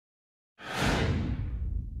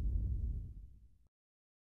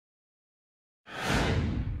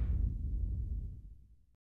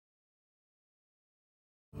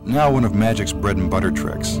Now one of magic's bread and butter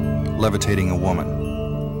tricks, levitating a woman.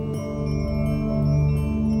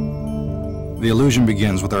 The illusion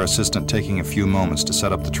begins with our assistant taking a few moments to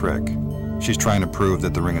set up the trick. She's trying to prove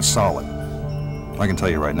that the ring is solid. I can tell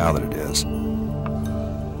you right now that it is.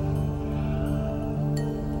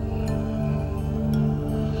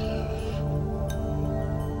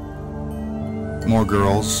 More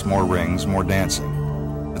girls, more rings, more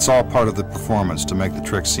dancing. It's all part of the performance to make the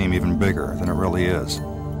trick seem even bigger than it really is.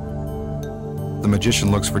 The magician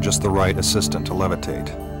looks for just the right assistant to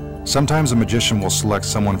levitate. Sometimes a magician will select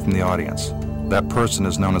someone from the audience. That person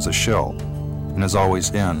is known as a shill and is always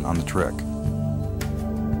in on the trick.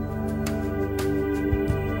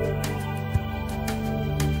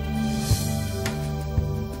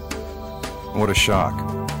 What a shock.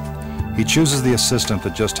 He chooses the assistant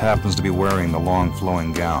that just happens to be wearing the long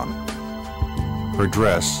flowing gown. Her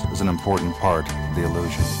dress is an important part of the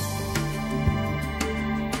illusion.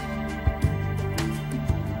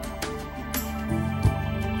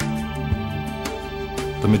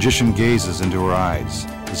 The magician gazes into her eyes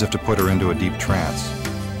as if to put her into a deep trance.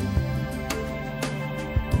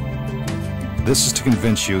 This is to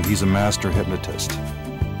convince you he's a master hypnotist.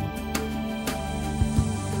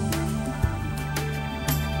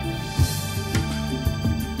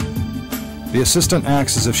 The assistant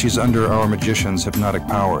acts as if she's under our magician's hypnotic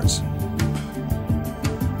powers.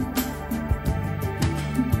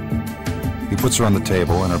 He puts her on the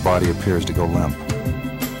table and her body appears to go limp.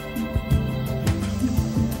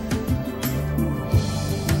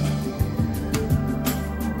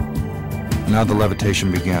 Now the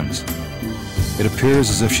levitation begins. It appears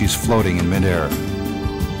as if she's floating in midair.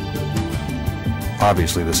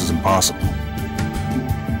 Obviously, this is impossible.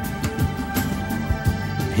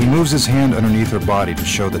 He moves his hand underneath her body to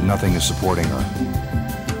show that nothing is supporting her.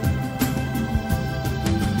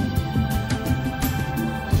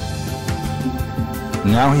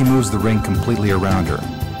 Now he moves the ring completely around her,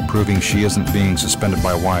 proving she isn't being suspended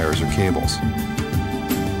by wires or cables.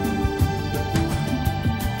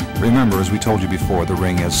 Remember, as we told you before, the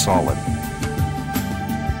ring is solid.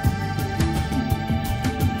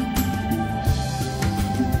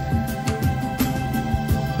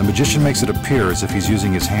 The magician makes it appear as if he's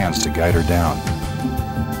using his hands to guide her down.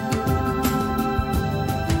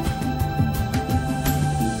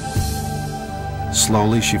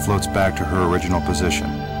 Slowly, she floats back to her original position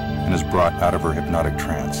and is brought out of her hypnotic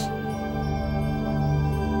trance.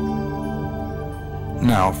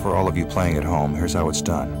 Now, for all of you playing at home, here's how it's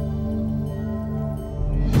done.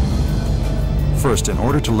 First, in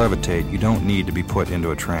order to levitate, you don't need to be put into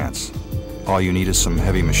a trance. All you need is some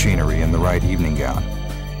heavy machinery and the right evening gown.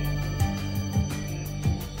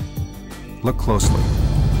 Look closely.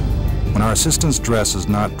 When our assistant's dress is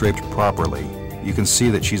not draped properly, you can see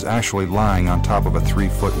that she's actually lying on top of a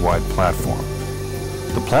 3-foot wide platform.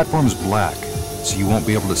 The platform's black, so you won't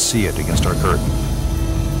be able to see it against our curtain.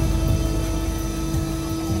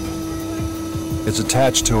 It's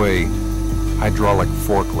attached to a hydraulic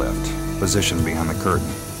forklift positioned behind the curtain.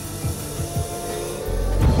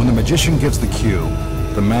 When the magician gives the cue,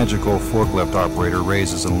 the magical forklift operator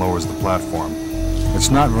raises and lowers the platform.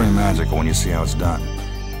 It's not very magical when you see how it's done.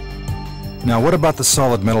 Now, what about the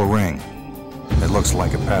solid metal ring? It looks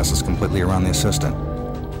like it passes completely around the assistant.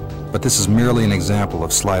 But this is merely an example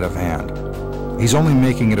of sleight of hand. He's only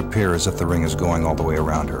making it appear as if the ring is going all the way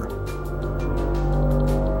around her.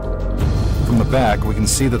 From the back, we can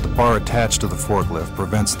see that the bar attached to the forklift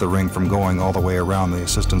prevents the ring from going all the way around the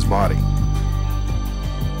assistant's body.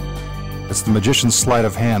 It's the magician's sleight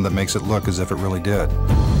of hand that makes it look as if it really did.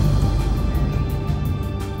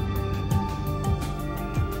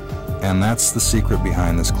 And that's the secret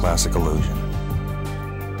behind this classic illusion.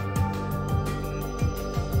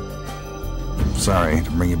 Sorry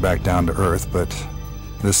to bring you back down to earth, but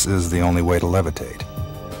this is the only way to levitate.